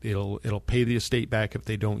point. It'll pay the estate back if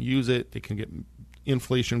they don't use it. They can get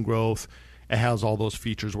inflation growth. It has all those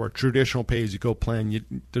features where traditional pay-as-you-go plan,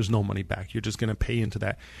 there's no money back. You're just going to pay into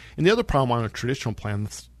that. And the other problem on a traditional plan,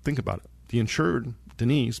 think about it. The insured,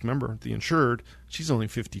 Denise, remember, the insured, she's only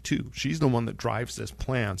 52. She's the one that drives this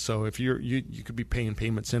plan. So if you could be paying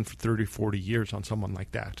payments in for 30, 40 years on someone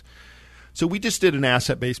like that. So we just did an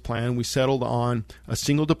asset-based plan. We settled on a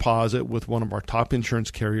single deposit with one of our top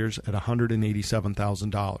insurance carriers at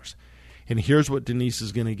 $187,000. And here's what Denise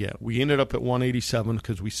is going to get. We ended up at $187,000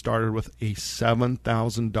 because we started with a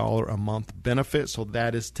 $7,000 a month benefit. So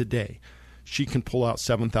that is today. She can pull out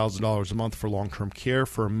 $7,000 a month for long-term care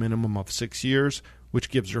for a minimum of 6 years, which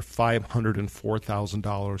gives her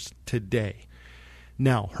 $504,000 today.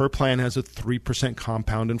 Now, her plan has a 3%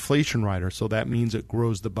 compound inflation rider, so that means it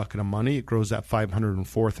grows the bucket of money. It grows that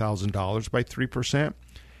 $504,000 by 3%.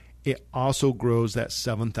 It also grows that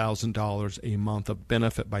 $7,000 a month of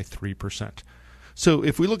benefit by 3%. So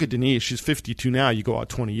if we look at Denise, she's 52 now. You go out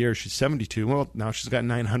 20 years, she's 72. Well, now she's got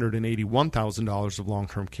 $981,000 of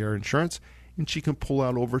long-term care insurance, and she can pull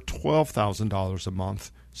out over $12,000 a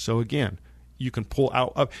month. So again, you can pull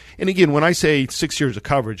out. And again, when I say 6 years of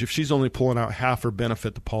coverage, if she's only pulling out half her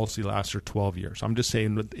benefit, the policy lasts her 12 years. I'm just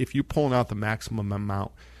saying that if you're pulling out the maximum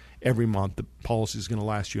amount every month, the policy is going to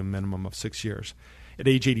last you a minimum of 6 years. At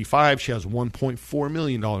age 85, she has $1.4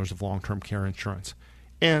 million of long-term care insurance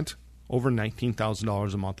and over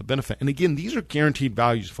 $19,000 a month of benefit. And again, these are guaranteed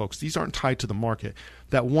values, folks. These aren't tied to the market.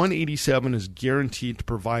 That $187,000 is guaranteed to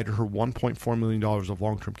provide her $1.4 million of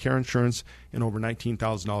long-term care insurance and over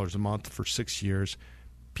 $19,000 a month for 6 years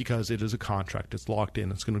because it is a contract. It's locked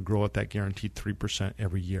in. It's going to grow at that guaranteed 3%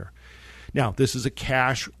 every year. Now, this is a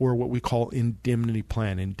cash or what we call indemnity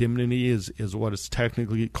plan. Indemnity is what it's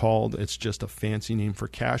technically called. It's just a fancy name for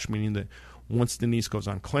cash, meaning that once Denise goes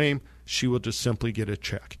on claim, she will just simply get a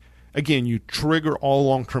check. Again, you trigger all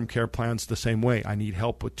long-term care plans the same way. I need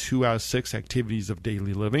help with 2 out of 6 activities of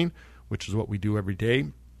daily living, which is what we do every day.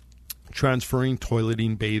 Transferring,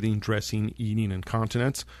 toileting, bathing, dressing, eating, and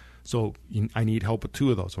continence. So I need help with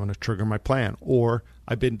 2 of those. I'm going to trigger my plan. Or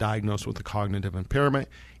I've been diagnosed with a cognitive impairment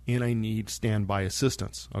and I need standby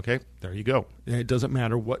assistance. Okay, there you go. It doesn't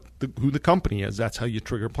matter who the company is. That's how you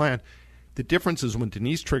trigger plan. The difference is when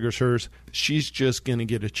Denise triggers hers, she's just going to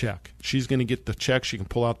get a check. She's going to get the check. She can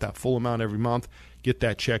pull out that full amount every month, get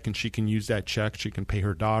that check, and she can use that check. She can pay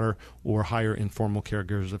her daughter or hire informal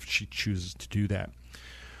caregivers if she chooses to do that.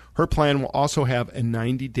 Her plan will also have a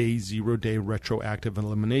 90-day, 0-day retroactive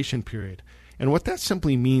elimination period. And what that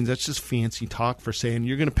simply means, that's just fancy talk for saying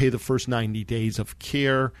you're going to pay the first 90 days of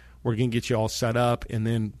care. We're going to get you all set up, and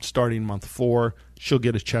then starting month 4, she'll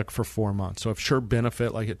get a check for 4 months. So if her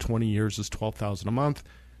benefit, like at 20 years, is $12,000 a month,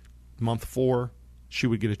 month 4, she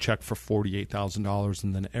would get a check for $48,000,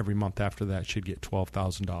 and then every month after that, she'd get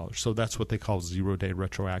 $12,000. So that's what they call 0-day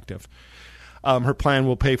retroactive. Her plan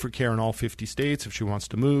will pay for care in all 50 states if she wants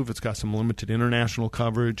to move. It's got some limited international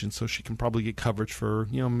coverage, and so she can probably get coverage for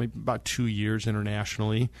maybe about 2 years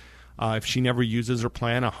internationally. If she never uses her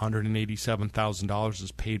plan, $187,000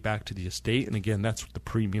 is paid back to the estate. And again, that's the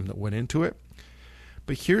premium that went into it.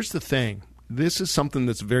 But here's the thing. This is something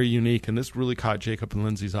that's very unique, and this really caught Jacob and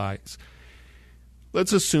Lindsay's eyes.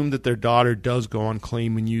 Let's assume that their daughter does go on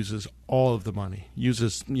claim and uses all of the money,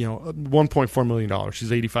 uses $1.4 million.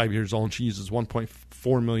 She's 85 years old, and she uses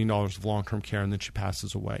 $1.4 million of long-term care, and then she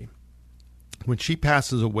passes away. When she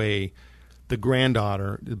passes away, the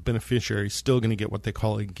granddaughter, the beneficiary, is still going to get what they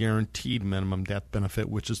call a guaranteed minimum death benefit,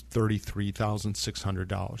 which is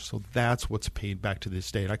 $33,600. So that's what's paid back to the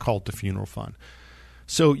estate. I call it the funeral fund.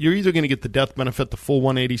 So you're either going to get the death benefit, the full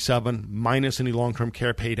 $187, minus any long-term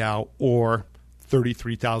care paid out, or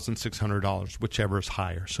 $33,600, whichever is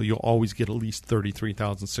higher. So you'll always get at least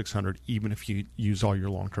 $33,600, even if you use all your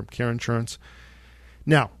long-term care insurance.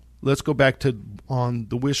 Now, let's go back to on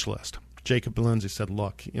the wish list. Jacob and Lindsay said,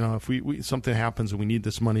 look, if we something happens and we need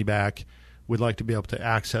this money back, we'd like to be able to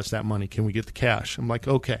access that money. Can we get the cash? I'm like,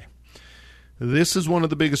 okay. This is one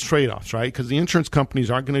of the biggest trade-offs, right? Because the insurance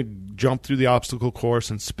companies aren't going to jump through the obstacle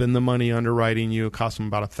course and spend the money underwriting you. It costs them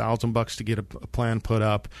about $1,000 to get a plan put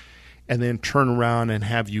up, and then turn around and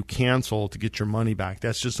have you cancel to get your money back.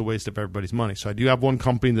 That's just a waste of everybody's money. So I do have one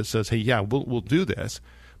company that says, hey, yeah, we'll do this,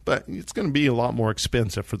 but it's going to be a lot more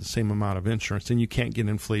expensive for the same amount of insurance, and you can't get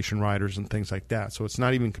inflation riders and things like that. So it's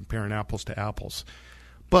not even comparing apples to apples.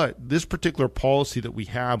 But this particular policy that we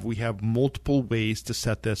have multiple ways to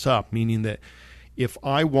set this up, meaning that if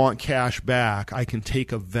I want cash back, I can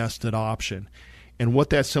take a vested option. And what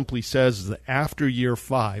that simply says is that after year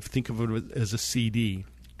 5, think of it as a CD.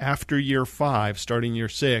 After year 5, starting year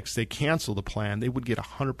 6, they cancel the plan. They would get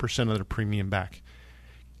 100% of their premium back.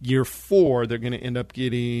 Year 4, they're going to end up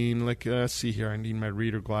getting, let's see here, I need my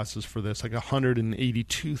reader glasses for this, like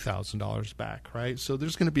 $182,000 back, right? So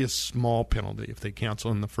there's going to be a small penalty if they cancel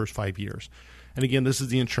in the first 5 years. And again, this is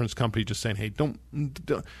the insurance company just saying, hey, don't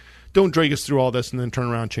drag us through all this and then turn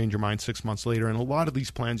around and change your mind 6 months later. And a lot of these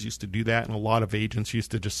plans used to do that, and a lot of agents used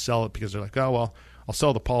to just sell it because they're like, oh, well, I'll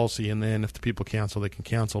sell the policy, and then if the people cancel, they can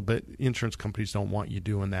cancel. But insurance companies don't want you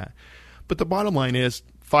doing that. But the bottom line is,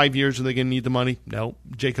 5 years, are they going to need the money? No.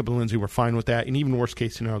 Jacob and Lindsay were fine with that. And even worst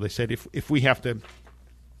case scenario, they said if we had to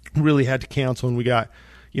cancel and we got,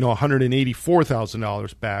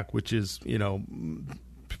 $184,000 back, which is,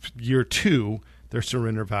 year 2, their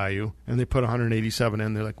surrender value, and they put 187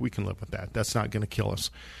 in, they're like, we can live with that. That's not going to kill us.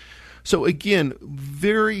 So again,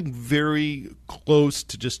 very, very close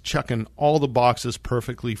to just checking all the boxes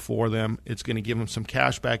perfectly for them. It's going to give them some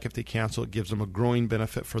cash back if they cancel. It gives them a growing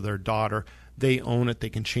benefit for their daughter. They own it. They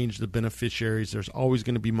can change the beneficiaries. There's always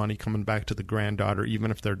going to be money coming back to the granddaughter, even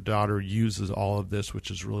if their daughter uses all of this, which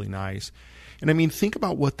is really nice. And I mean, think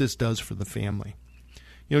about what this does for the family.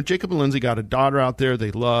 Jacob and Lindsay got a daughter out there they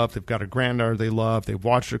love. They've got a granddaughter they love. They've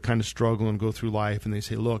watched her kind of struggle and go through life. And they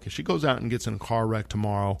say, look, if she goes out and gets in a car wreck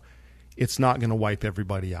tomorrow, it's not going to wipe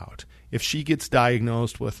everybody out. If she gets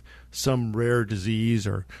diagnosed with some rare disease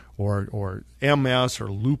or MS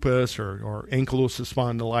or lupus or ankylosing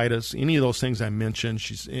spondylitis, any of those things I mentioned,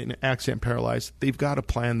 she's accident paralyzed, they've got a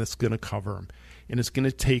plan that's going to cover them. And it's going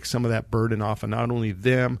to take some of that burden off of not only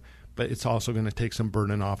them, but it's also going to take some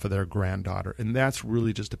burden off of their granddaughter. And that's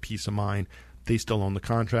really just a peace of mind. They still own the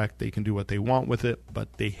contract. They can do what they want with it,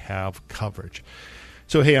 but they have coverage.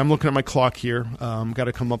 So, hey, I'm looking at my clock here. Got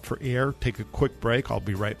to come up for air, take a quick break. I'll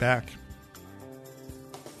be right back.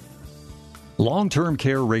 Long-Term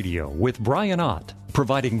Care Radio with Brian Ott,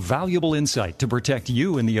 providing valuable insight to protect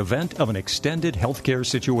you in the event of an extended healthcare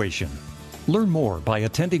situation. Learn more by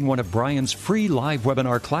attending one of Brian's free live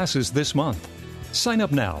webinar classes this month. Sign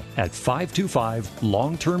up now at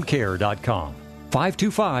 525longtermcare.com.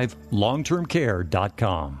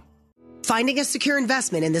 525longtermcare.com. Finding a secure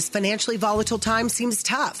investment in this financially volatile time seems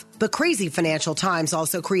tough, but crazy financial times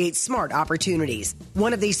also create smart opportunities.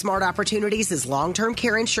 One of these smart opportunities is long-term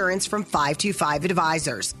care insurance from 525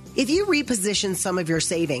 Advisors. If you reposition some of your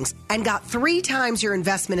savings and got 3 times your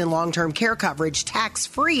investment in long-term care coverage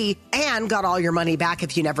tax-free and got all your money back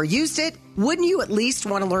if you never used it, wouldn't you at least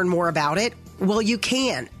want to learn more about it? Well, you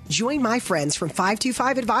can. Join my friends from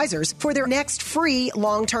 525 Advisors for their next free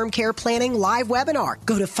long-term care planning live webinar.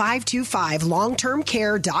 Go to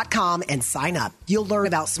 525longtermcare.com and sign up. You'll learn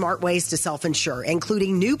about smart ways to self-insure,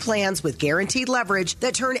 including new plans with guaranteed leverage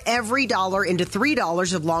that turn every dollar into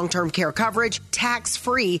 $3 of long-term care coverage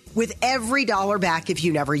tax-free with every dollar back if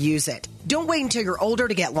you never use it. Don't wait until you're older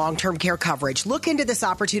to get long-term care coverage. Look into this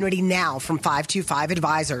opportunity now from 525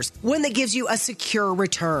 Advisors, one that gives you a secure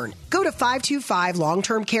return. Go to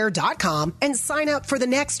 525longtermcare.com and sign up for the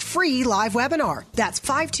next free live webinar. That's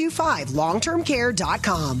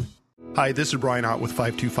 525longtermcare.com. Hi, this is Brian Ott with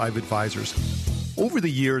 525 Advisors. Over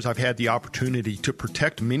the years, I've had the opportunity to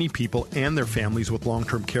protect many people and their families with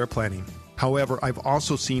long-term care planning. However, I've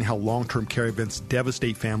also seen how long-term care events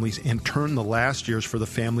devastate families and turn the last years for the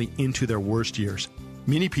family into their worst years.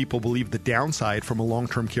 Many people believe the downside from a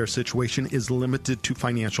long-term care situation is limited to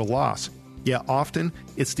financial loss. Yet often,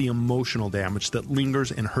 it's the emotional damage that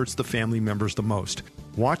lingers and hurts the family members the most.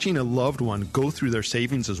 Watching a loved one go through their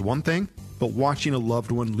savings is one thing, but watching a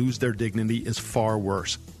loved one lose their dignity is far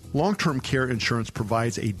worse. Long-term care insurance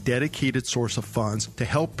provides a dedicated source of funds to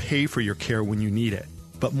help pay for your care when you need it.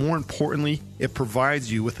 But more importantly, it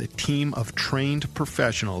provides you with a team of trained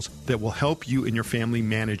professionals that will help you and your family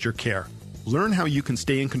manage your care. Learn how you can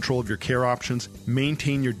stay in control of your care options,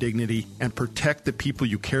 maintain your dignity, and protect the people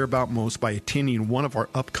you care about most by attending one of our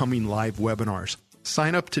upcoming live webinars.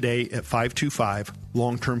 Sign up today at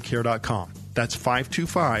 525longtermcare.com. That's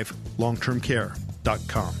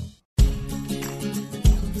 525longtermcare.com.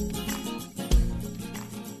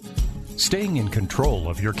 Staying in control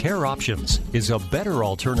of your care options is a better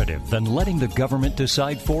alternative than letting the government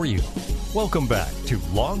decide for you. Welcome back to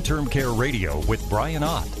Long-Term Care Radio with Brian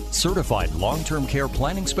Ott, certified long-term care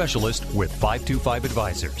planning specialist with 525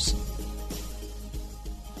 Advisors.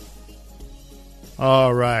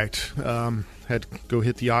 All right. Had to go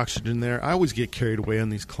hit the oxygen there. I always get carried away on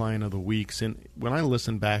these client of the weeks, and when I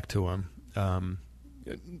listen back to them,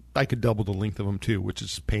 I could double the length of them too, which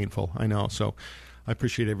is painful, I know. So I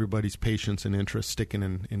appreciate everybody's patience and interest sticking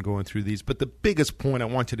and going through these. But the biggest point I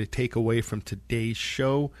want you to take away from today's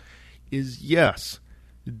show is, yes,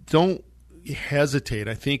 don't hesitate.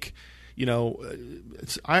 I think,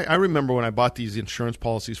 I remember when I bought these insurance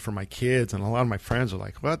policies for my kids, and a lot of my friends are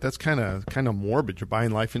like, well, that's kind of morbid. You're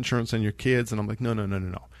buying life insurance on your kids. And I'm like, no.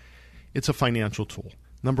 It's a financial tool.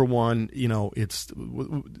 Number one, it's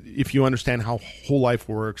if you understand how whole life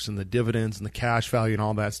works and the dividends and the cash value and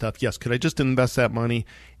all that stuff, yes, could I just invest that money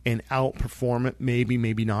and outperform it? Maybe,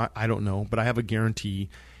 maybe not. I don't know. But I have a guarantee,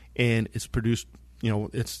 and it's produced,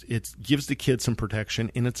 it gives the kids some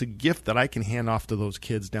protection, and it's a gift that I can hand off to those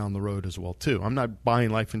kids down the road as well, too. I'm not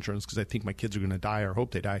buying life insurance because I think my kids are going to die or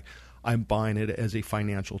hope they die. I'm buying it as a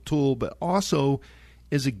financial tool, but also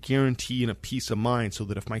is a guarantee and a peace of mind so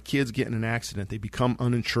that if my kids get in an accident, they become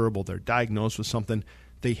uninsurable, they're diagnosed with something,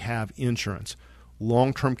 they have insurance.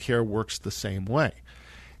 Long-term care works the same way.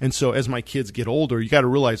 And so as my kids get older, you got to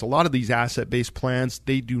realize a lot of these asset-based plans,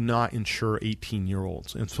 they do not insure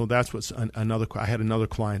 18-year-olds. And so that's what's I had another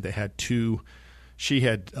client that had she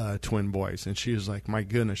had twin boys, and she was like, my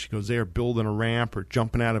goodness, she goes, they are building a ramp or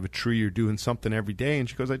jumping out of a tree or doing something every day. And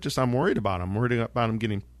she goes, I'm worried about them. I'm worried about them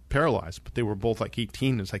getting paralyzed. But they were both like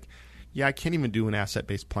 18. It's like, yeah, I can't even do an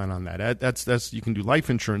asset-based plan on that. That's you can do life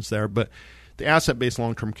insurance there, but the asset-based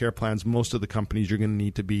long-term care plans, most of the companies you're going to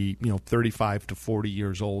need to be 35 to 40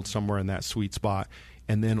 years old, somewhere in that sweet spot,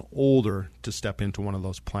 and then older to step into one of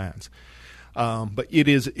those plans. But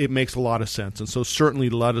it makes a lot of sense. And so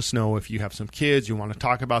certainly let us know if you have some kids, you want to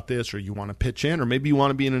talk about this, or you want to pitch in, or maybe you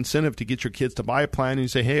want to be an incentive to get your kids to buy a plan, and you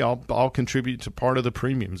say, hey, I'll contribute to part of the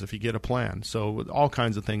premiums if you get a plan. So all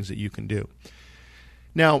kinds of things that you can do.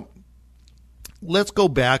 Now, let's go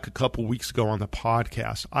back a couple weeks ago on the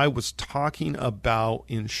podcast. I was talking about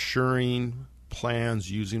insuring plans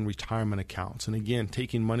using retirement accounts. And again,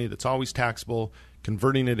 taking money that's always taxable,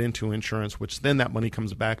 converting it into insurance, which then that money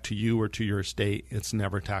comes back to you or to your estate. It's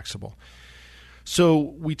never taxable.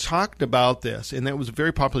 So we talked about this, and that was a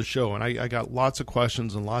very popular show, and I got lots of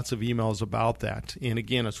questions and lots of emails about that. And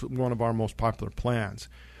again, it's one of our most popular plans.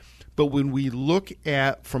 But when we look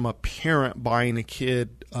at, from a parent buying a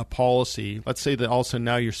kid a policy, let's say that all of a sudden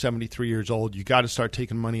now you're 73 years old, you got to start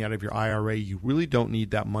taking money out of your IRA. You really don't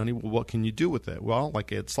need that money. Well, what can you do with it? Well,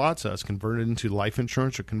 like Ed Slott says, convert it into life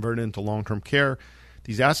insurance or convert it into long-term care.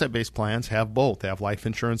 These asset-based plans have both. They have life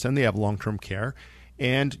insurance and they have long-term care.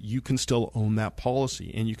 And you can still own that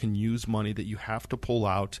policy. And you can use money that you have to pull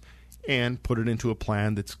out and put it into a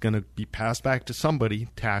plan that's going to be passed back to somebody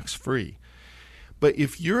tax-free. But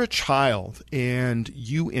if you're a child and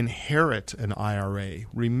you inherit an IRA,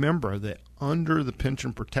 remember that under the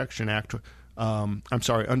Pension Protection Act,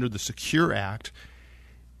 under the Secure Act,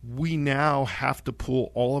 we now have to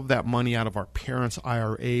pull all of that money out of our parents'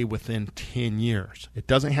 IRA within 10 years. It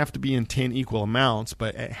doesn't have to be in 10 equal amounts,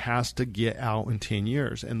 but it has to get out in 10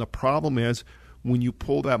 years. And the problem is when you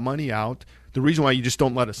pull that money out, the reason why you just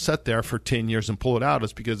don't let it sit there for 10 years and pull it out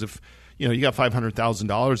is because if you got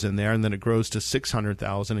 $500,000 in there and then it grows to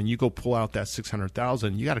 $600,000 and you go pull out that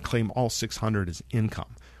 $600,000, you got to claim all $600 as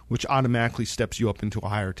income, which automatically steps you up into a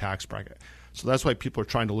higher tax bracket. So that's why people are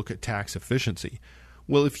trying to look at tax efficiency.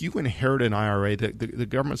 Well, if you inherit an IRA, the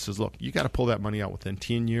government says, look, you got to pull that money out within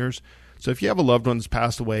 10 years. So if you have a loved one that's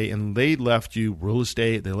passed away and they left you real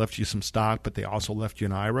estate, they left you some stock, but they also left you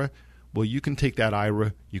an IRA, well, you can take that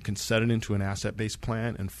IRA, you can set it into an asset-based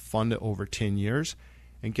plan and fund it over 10 years.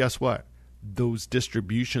 And guess what? Those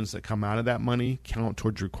distributions that come out of that money count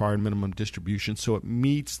towards required minimum distribution. So it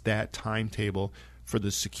meets that timetable for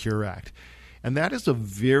the Secure Act. And that is a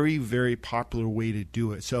very, very popular way to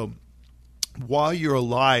do it. So while you're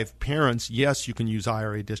alive, parents, yes, you can use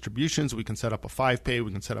IRA distributions. We can set up a 5-pay.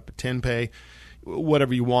 We can set up a 10-pay,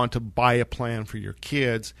 whatever you want to buy a plan for your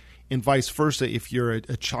kids. And vice versa, if you're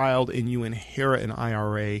a child and you inherit an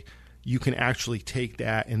IRA, you can actually take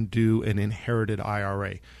that and do an inherited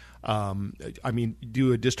IRA.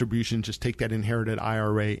 Do a distribution, just take that inherited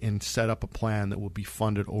IRA and set up a plan that will be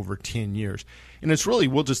funded over 10 years. And it's really,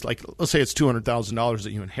 let's say it's $200,000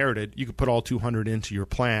 that you inherited. You could put all $200 into your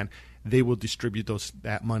plan. They will distribute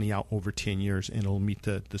that money out over 10 years, and it'll meet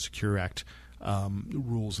the Secure Act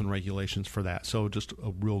rules and regulations for that. So just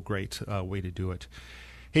a real great way to do it.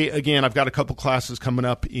 Hey, again, I've got a couple classes coming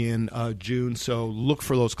up in June, so look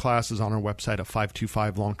for those classes on our website at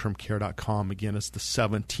 525longtermcare.com. Again, it's the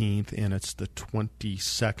 17th and it's the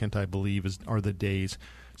 22nd, I believe, are the days.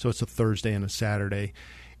 So it's a Thursday and a Saturday.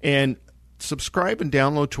 And subscribe and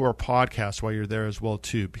download to our podcast while you're there as well,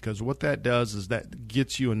 too, because what that does is that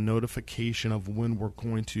gets you a notification of when we're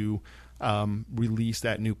going to release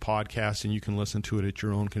that new podcast, and you can listen to it at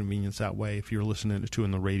your own convenience that way if you're listening to it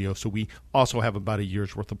on the radio. So we also have about a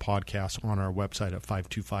year's worth of podcasts on our website at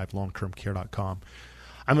 525longtermcare.com.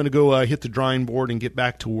 I'm going to go hit the drawing board and get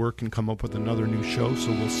back to work and come up with another new show,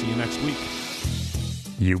 so we'll see you next week.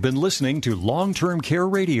 You've been listening to Long-Term Care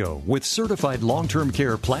Radio with certified long-term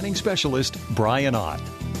care planning specialist Brian Ott.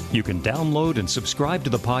 You can download and subscribe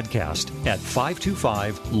to the podcast at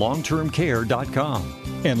 525longtermcare.com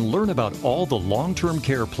and learn about all the long-term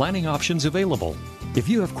care planning options available. If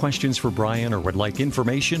you have questions for Brian or would like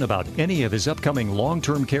information about any of his upcoming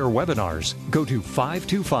long-term care webinars, go to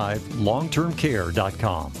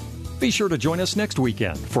 525longtermcare.com. Be sure to join us next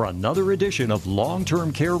weekend for another edition of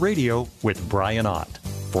Long-Term Care Radio with Brian Ott.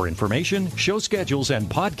 For information, show schedules, and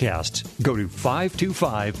podcasts, go to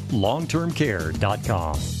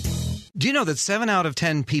 525longtermcare.com. Do you know that 7 out of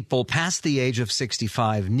 10 people past the age of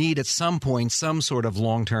 65 need at some point some sort of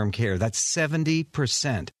long-term care? That's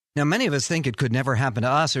 70%. Now, many of us think it could never happen to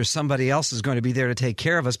us or somebody else is going to be there to take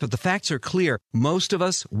care of us, but the facts are clear. Most of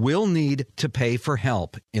us will need to pay for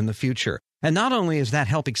help in the future. And not only is that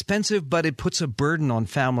help expensive, but it puts a burden on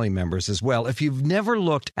family members as well. If you've never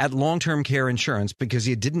looked at long-term care insurance because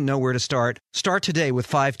you didn't know where to start today with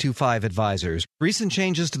 525 Advisors. Recent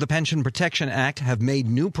changes to the Pension Protection Act have made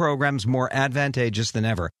new programs more advantageous than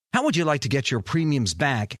ever. How would you like to get your premiums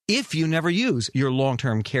back if you never use your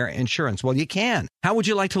long-term care insurance? Well, you can. How would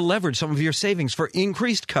you like to leverage some of your savings for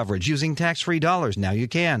increased coverage using tax-free dollars? Now you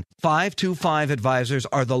can. 525 Advisors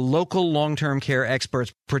are the local long-term care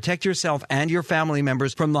experts. Protect yourself and your family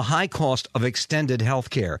members from the high cost of extended health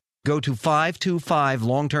care. Go to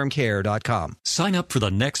 525longtermcare.com. Sign up for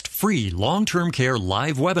the next free long-term care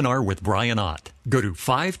live webinar with Brian Ott. Go to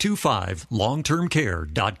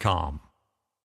 525longtermcare.com.